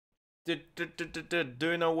Do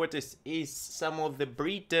you know what is some of the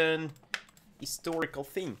Britain historical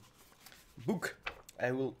thing? Book.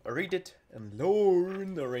 I will read it and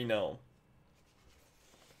learn right now.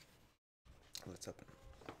 Let's open.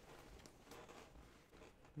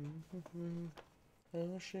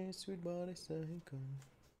 Oh, she's sweet body psycho.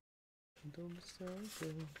 Don't be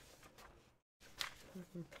psycho.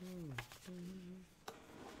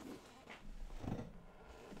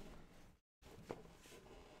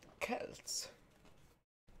 Celts.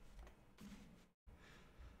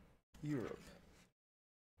 Europe.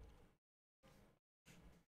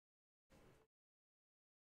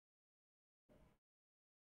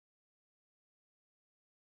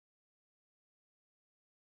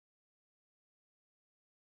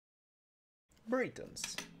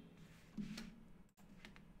 Britons.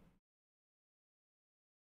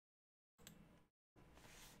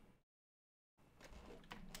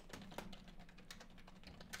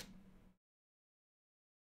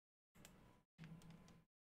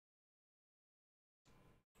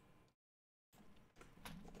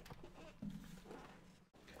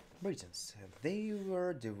 Britons. They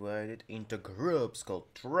were divided into groups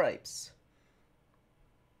called tribes.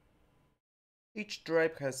 Each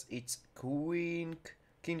tribe has its king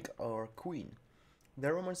or queen.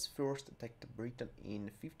 The Romans first attacked Britain in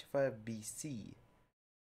 55 BC.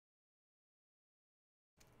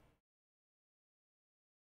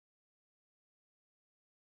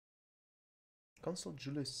 Consul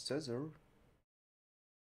Julius Caesar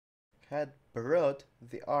had brought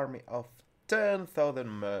the army of 10,000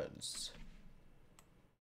 men.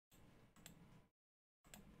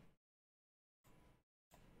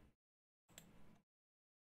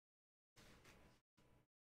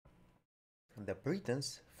 The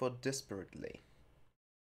Britons fought desperately,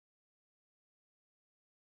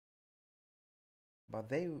 but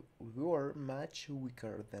they were much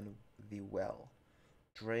weaker than the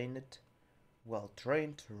well-trained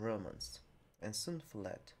Romans, and soon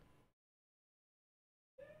fled.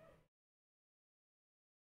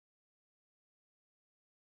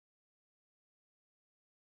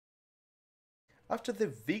 After the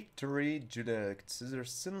victory, Julius Caesar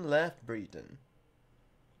soon left Britain.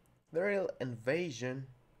 The real invasion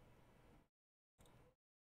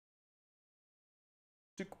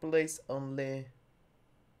took place only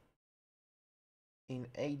in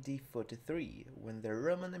AD 43, when the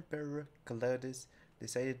Roman Emperor Claudius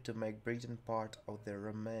decided to make Britain part of the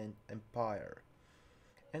Roman Empire.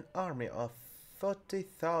 An army of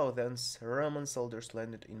 40,000 Roman soldiers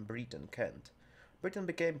landed in Britain, Kent. Britain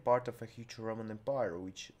became part of a huge Roman Empire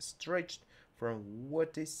which stretched from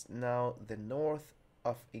what is now the north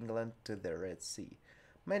of England to the Red Sea.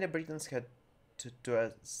 Many Britons had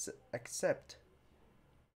to accept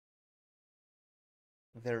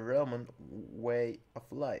the Roman way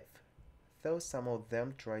of life, though some of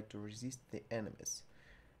them tried to resist the enemies.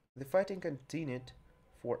 The fighting continued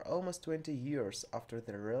for almost 20 years after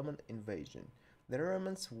the Roman invasion. The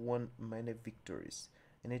Romans won many victories,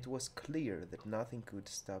 and it was clear that nothing could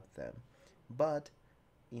stop them. But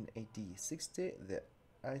in AD 60, the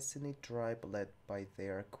Iceni tribe led by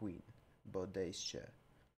their queen, Boadicea,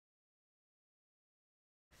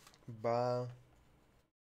 Boadicea,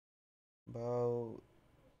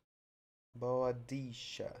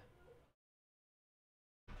 Boadicea,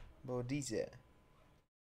 Boadicea,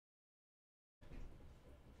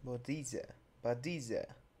 Boadicea,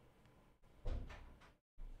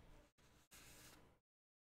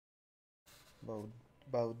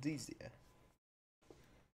 Boadicea.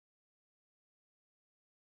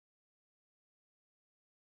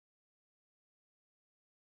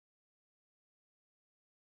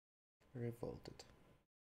 Revolted.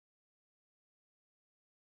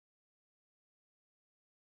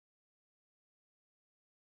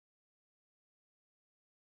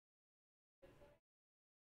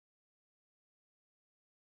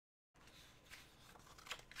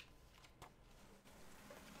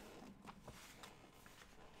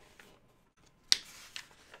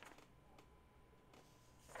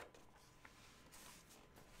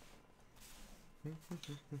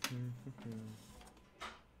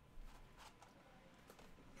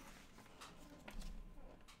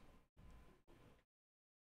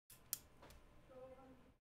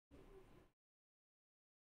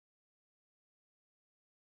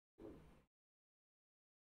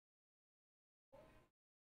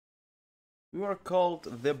 We were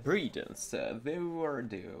called the Britons. They were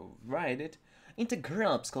divided into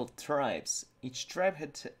groups called tribes. Each tribe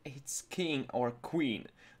had its king or queen.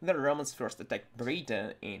 The Romans first attacked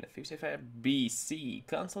Britain in 55 BC.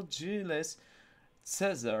 Consul Julius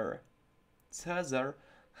Caesar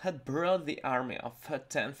had brought the army of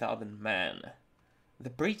 10,000 men. The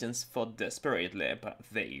Britons fought desperately, but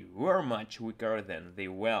they were much weaker than the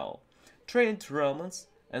well-trained Romans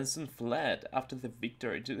and soon fled after the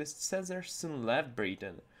victory. Julius Caesar soon left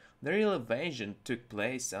Britain. The real invasion took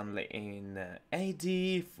place only in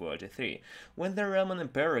AD 43, when the Roman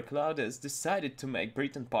Emperor Claudius decided to make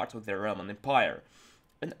Britain part of the Roman Empire.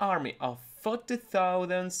 An army of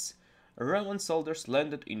 40,000 Roman soldiers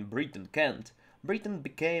landed in Britain, Kent. Britain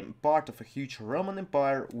became part of a huge Roman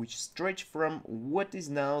Empire which stretched from what is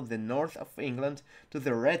now the north of England to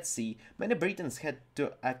the Red Sea. Many Britons had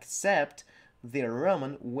to accept the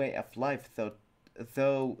Roman way of life,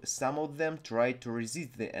 though some of them tried to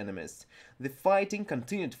resist the enemies. The fighting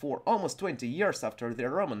continued for almost 20 years after the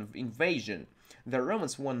Roman invasion. The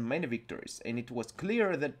Romans won many victories, and it was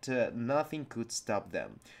clear that nothing could stop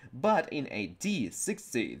them. But in AD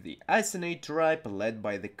 60, the Iceni tribe, led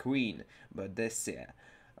by the queen Boadicea,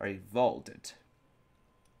 revolted.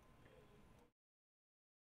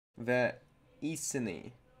 The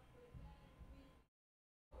Iceni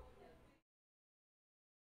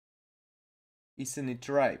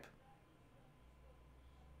tribe.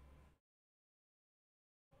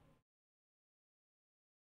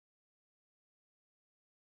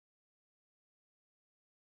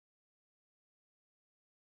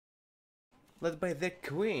 Led by the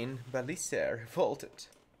queen Boadicea, revolted.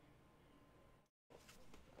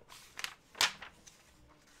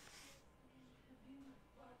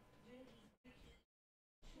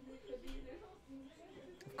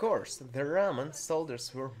 Of course, the Roman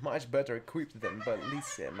soldiers were much better equipped than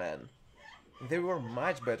Boadicea men. They were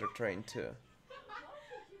much better trained too.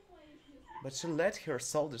 But she led her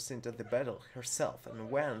soldiers into the battle herself,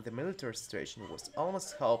 and when the military situation was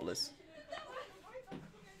almost hopeless,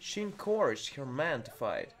 she encouraged her men to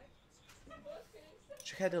fight.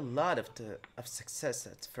 She had a lot of success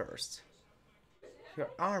at first. Her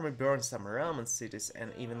army burned some Roman cities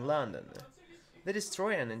and even London. They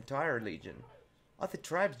destroyed an entire legion. Other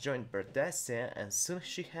tribes joined Boadicea, and soon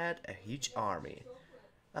she had a huge army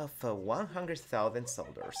of 100,000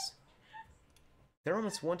 soldiers. The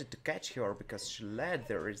Romans wanted to catch her because she led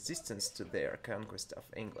the resistance to their conquest of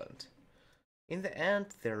England. In the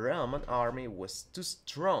end, the Roman army was too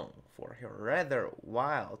strong for her rather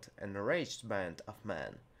wild and enraged band of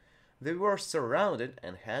men. They were surrounded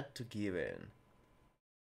and had to give in.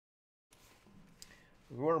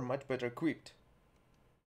 We were much better equipped.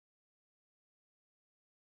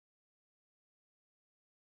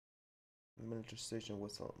 The military station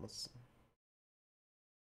was almost...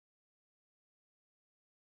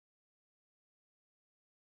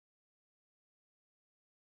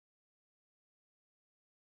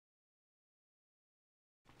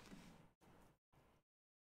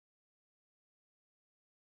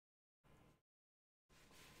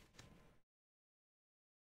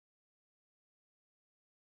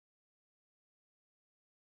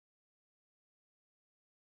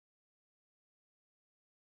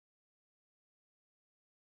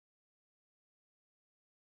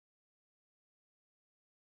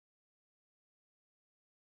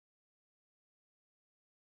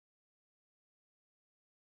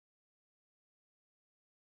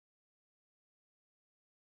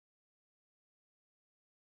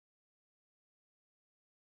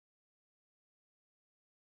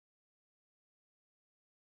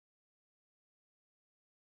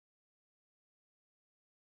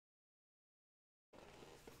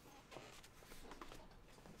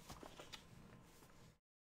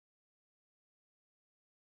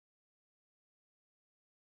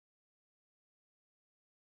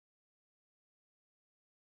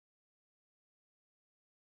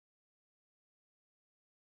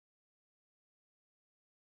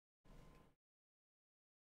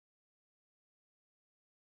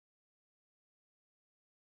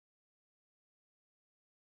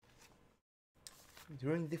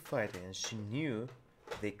 During the fighting, she knew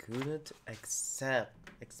they couldn't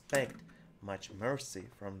expect much mercy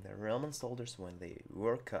from the Roman soldiers when they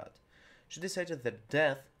were caught. She decided that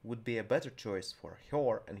death would be a better choice for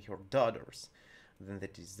her and her daughters than the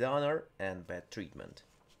dishonor and bad treatment.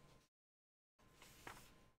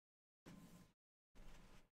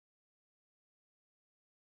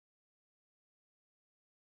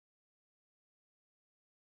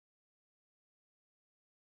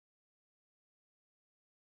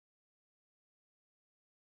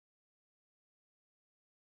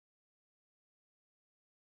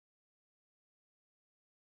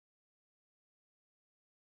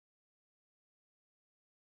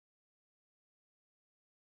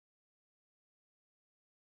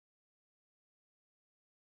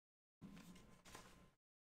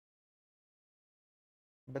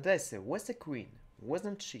 But Dacia was a queen,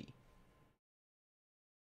 wasn't she?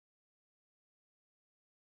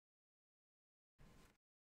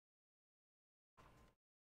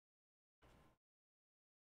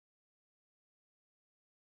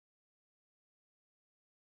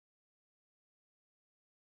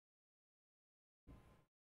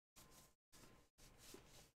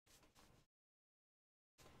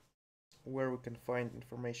 Where we can find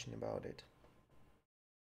information about it.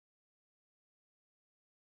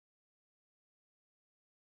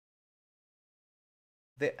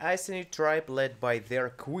 The Iceni tribe led by their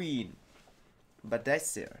queen,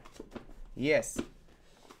 Badasir. Yes,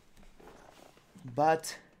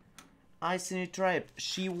 but Iceni tribe,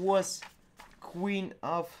 she was queen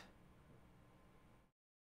of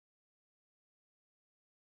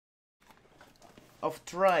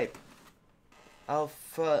tribe of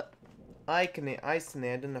Iceni,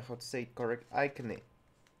 I don't know how to say it correct. Iceni.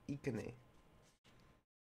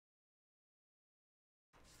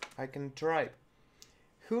 Tribe.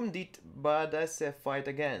 Whom did Badase fight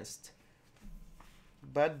against?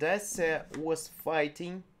 Badase was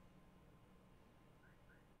fighting.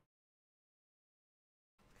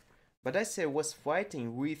 Badase was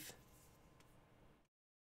fighting with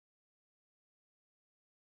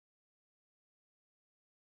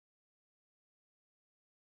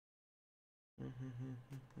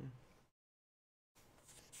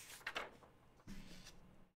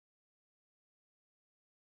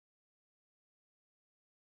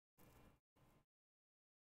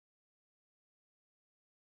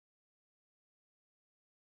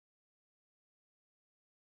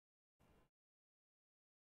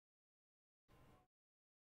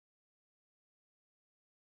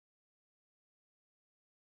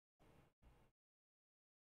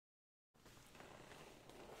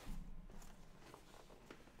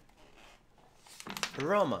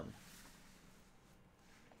Roman.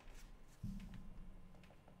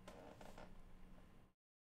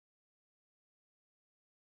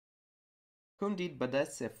 Whom did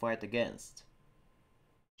Badase fight against?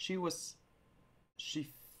 She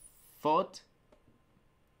fought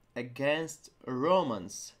against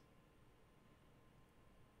Romans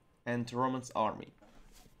and Romans' army.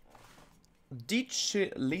 Did she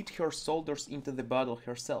lead her soldiers into the battle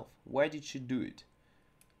herself? Why did she do it?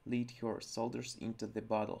 Lead her soldiers into the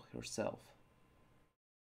battle herself.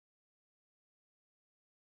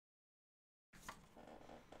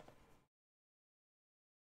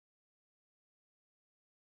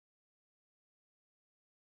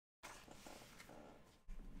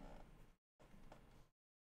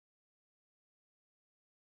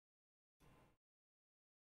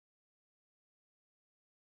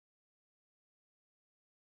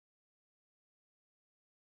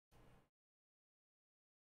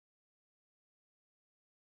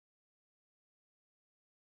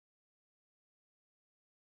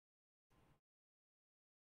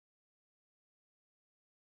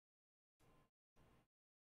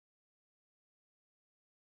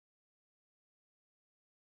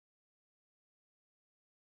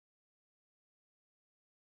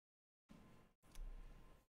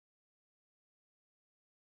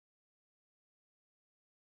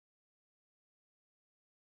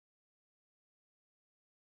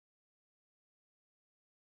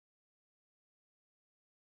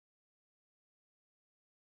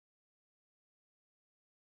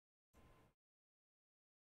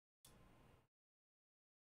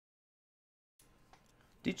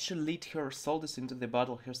 Did she lead her soldiers into the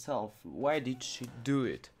battle herself? Why did she do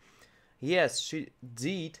it? Yes, she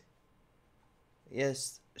did.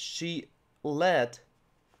 Yes, she led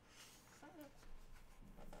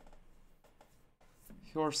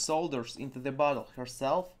her soldiers into the battle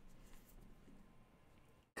herself,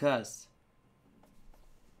 cause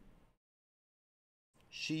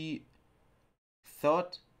she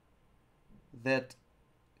thought that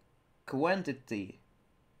quantity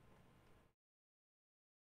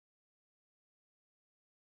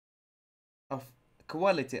of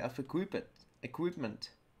quality of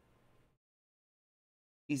equipment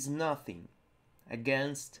is nothing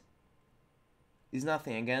against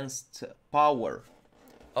power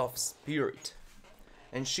of spirit,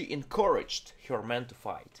 and she encouraged her men to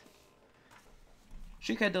fight.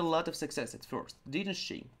 She had a lot of success at first, didn't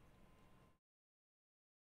she?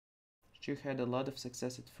 She had a lot of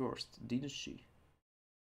success at first, didn't she?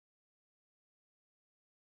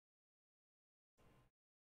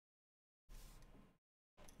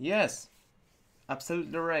 Yes,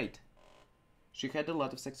 absolutely right. She had a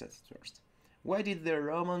lot of success at first. Why did the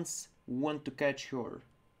Romans want to catch her?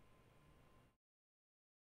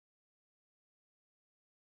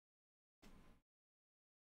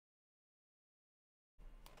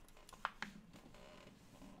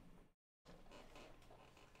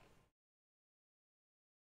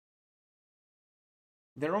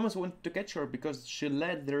 The Romans wanted to catch her because she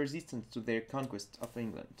led the resistance to their conquest of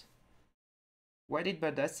England. Why did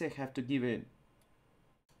Badassia have to give in?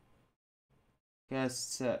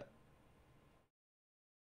 Because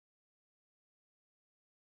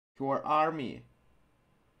your army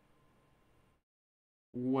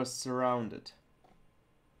was surrounded.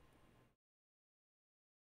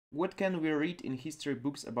 What can we read in history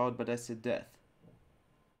books about Badassia's death?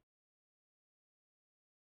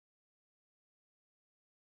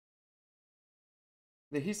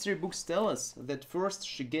 The history books tell us that first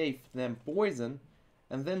she gave them poison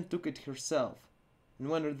and then took it herself, and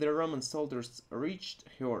when the Roman soldiers reached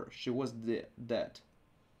her, she was dead.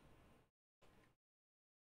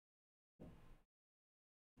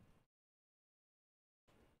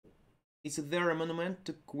 Is there a monument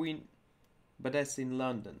to Queen Badassia in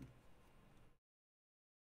London?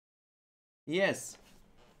 Yes,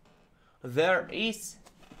 there is.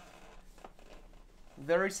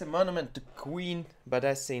 There is a monument to Queen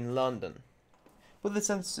Badassia in London. Put the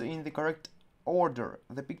sentences in the correct order.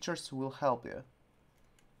 The pictures will help you.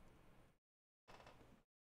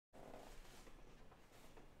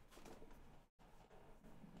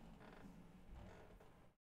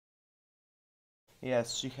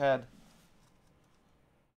 Yes, she had.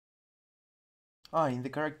 In the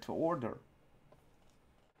correct order.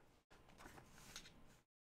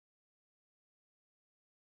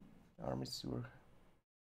 Armies were.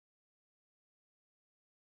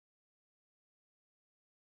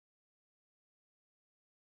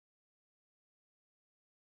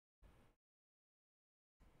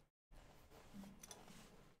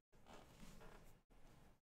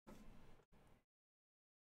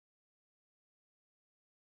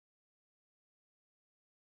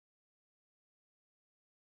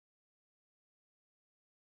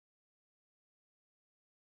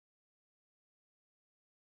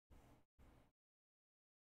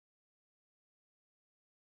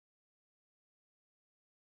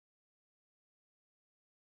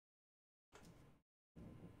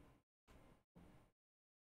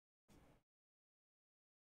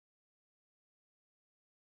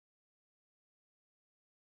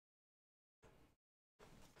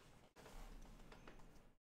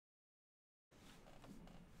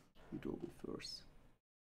 It will be first.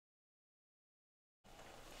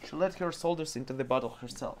 She led her soldiers into the battle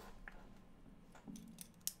herself.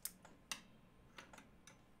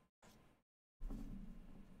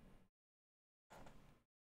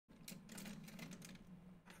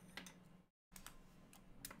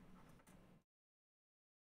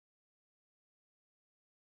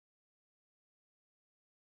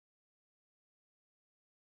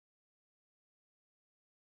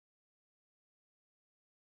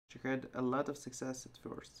 She had a lot of success at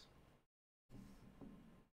first.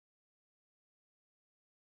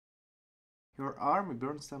 Her army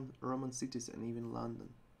burned some Roman cities and even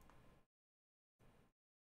London.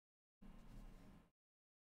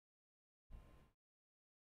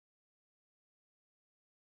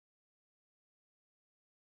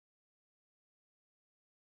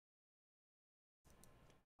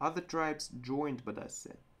 Other tribes joined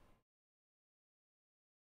Badassia.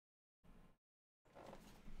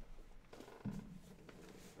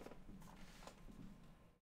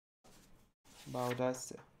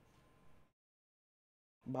 Baudassia.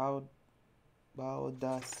 Baudassia.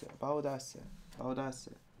 Baudassia.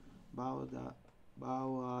 Baudassia.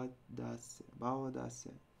 Baudassia.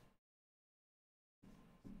 Baudassia.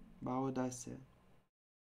 Baudassia.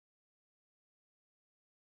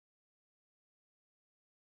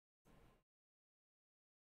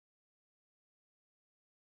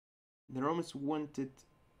 The Romans wanted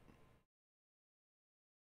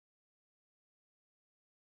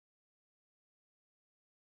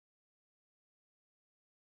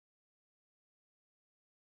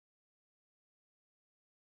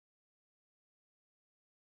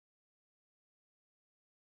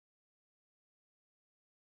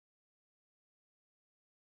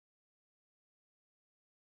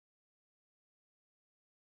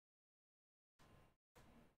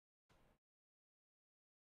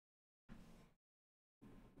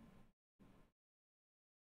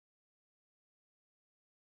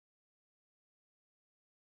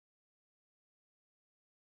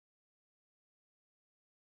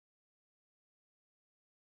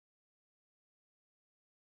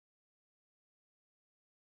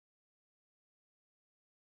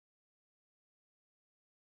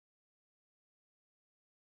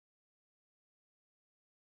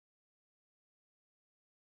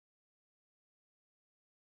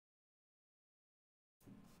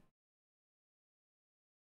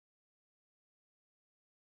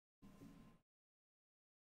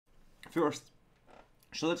first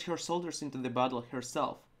She led her soldiers into the battle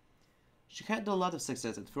herself. She had a lot of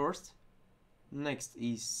success at first. Next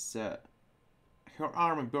is her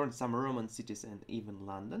army burned some Roman cities and even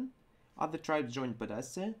London. Other tribes joined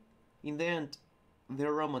Badassia. In the end,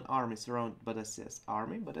 the Roman army surrounded Badassia's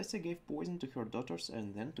army. Badassia gave poison to her daughters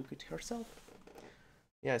and then took it herself.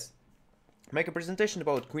 Yes. Make a presentation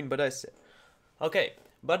about Queen Badassia. Okay,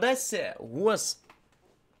 Badassia was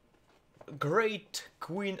great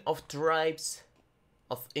queen of tribes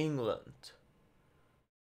of England.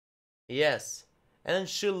 Yes, and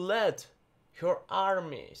she led her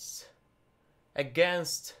armies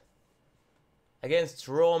against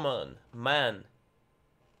Roman men.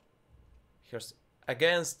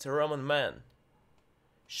 Against Roman men.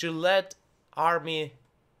 She led army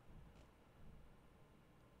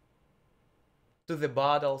to the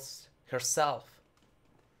battles herself.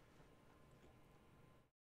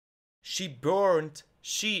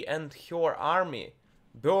 She and her army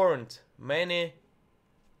burned many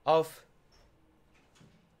of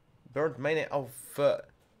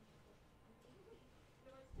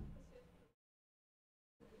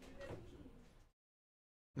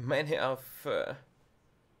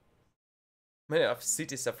many of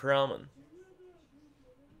cities of Roman.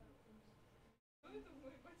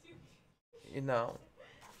 You know.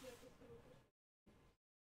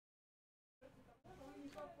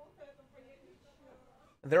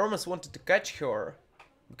 The Romans wanted to catch her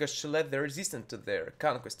because she led the resistance to their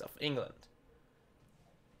conquest of England.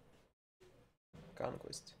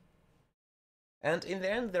 And in the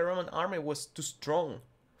end, the Roman army was too strong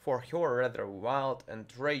for her rather wild and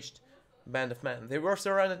enraged band of men. They were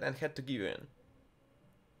surrounded and had to give in.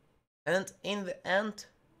 And in the end,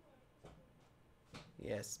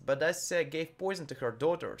 yes, Badassia gave poison to her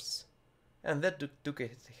daughters, and that took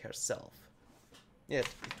it herself. Yes,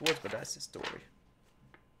 it was Badassia's story.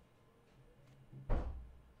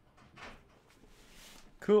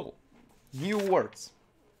 Cool. New words.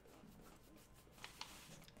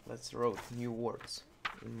 Let's write new words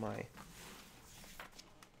in my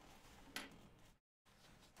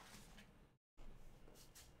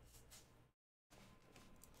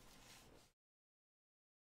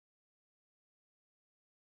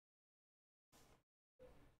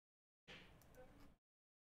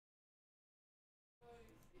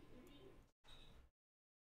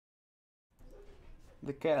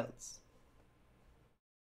the Celts.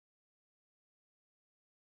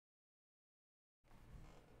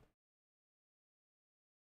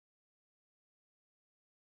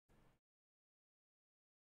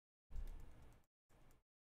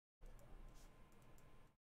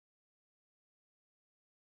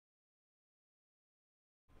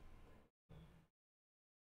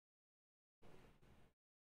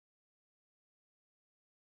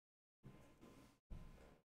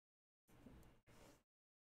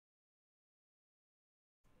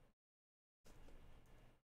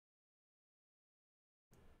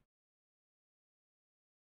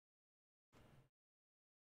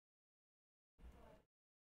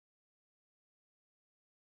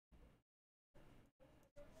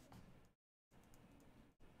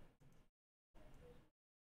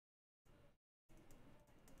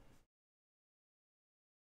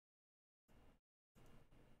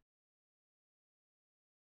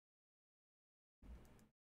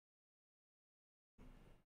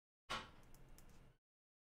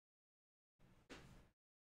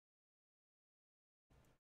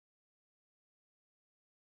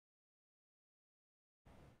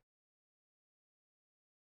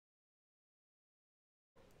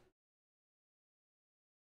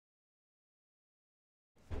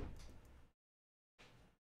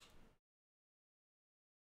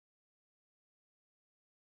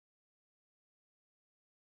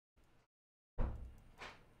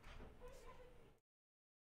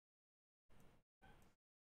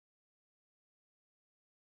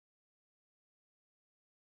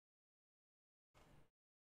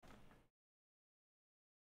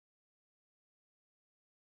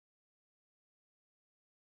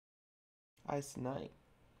 Ice 9.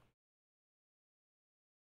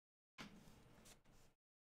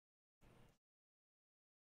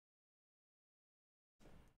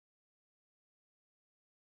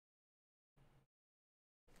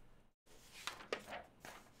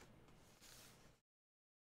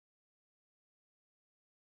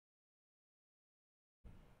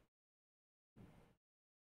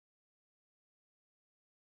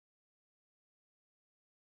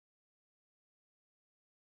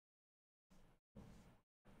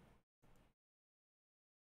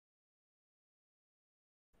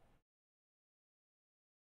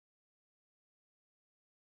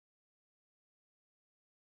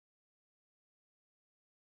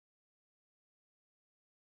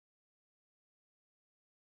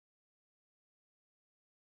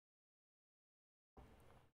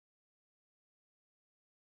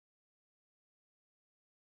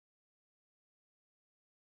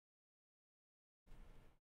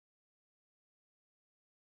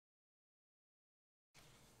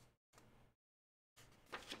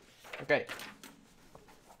 Okay.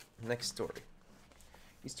 Next story.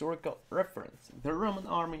 Historical reference. The Roman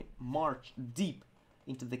army marched deep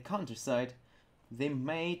into the countryside. They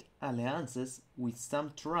made alliances with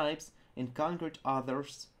some tribes and conquered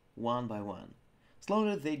others one by one.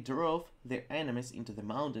 Slowly they drove their enemies into the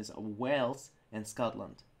mountains of Wales and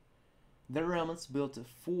Scotland. The Romans built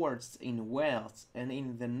forts in Wales and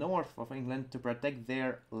in the north of England to protect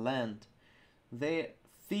their land. Their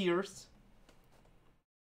fierce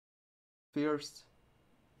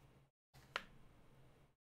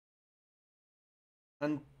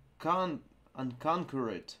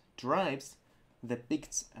unconquered tribes, the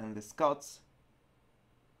Picts and the Scots,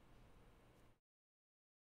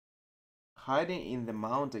 hiding in the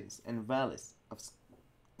mountains and valleys of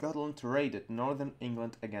Scotland, raided northern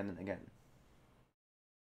England again and again.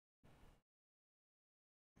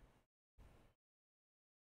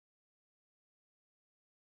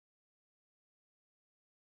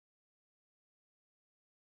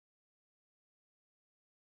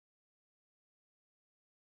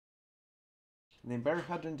 The Emperor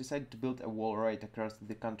Hadrian decided to build a wall right across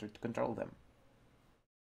the country to control them.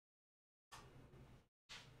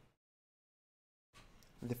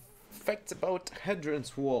 The facts about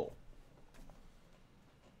Hadrian's Wall.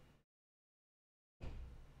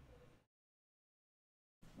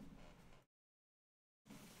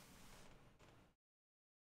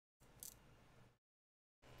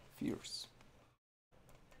 Fierce.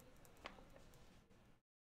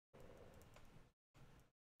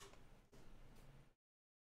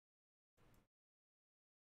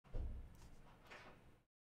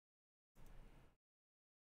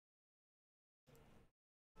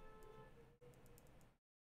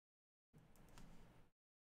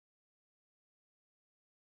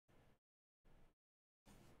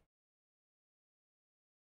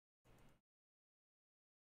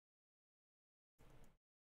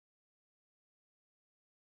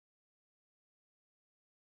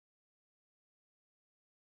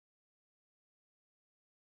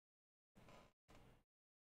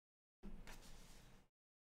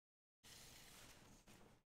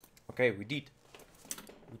 Okay, we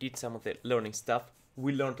did some of the learning stuff.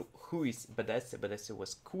 We learned who is Badesse. Badesse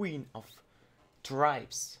was queen of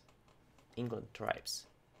tribes, England tribes.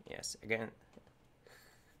 Yes, again.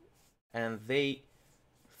 And they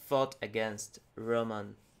fought against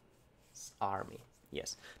Roman army.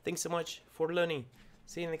 Yes. Thanks so much for learning.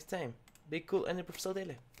 See you next time. Be cool and Professor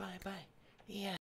Dele. Bye bye. Yeah.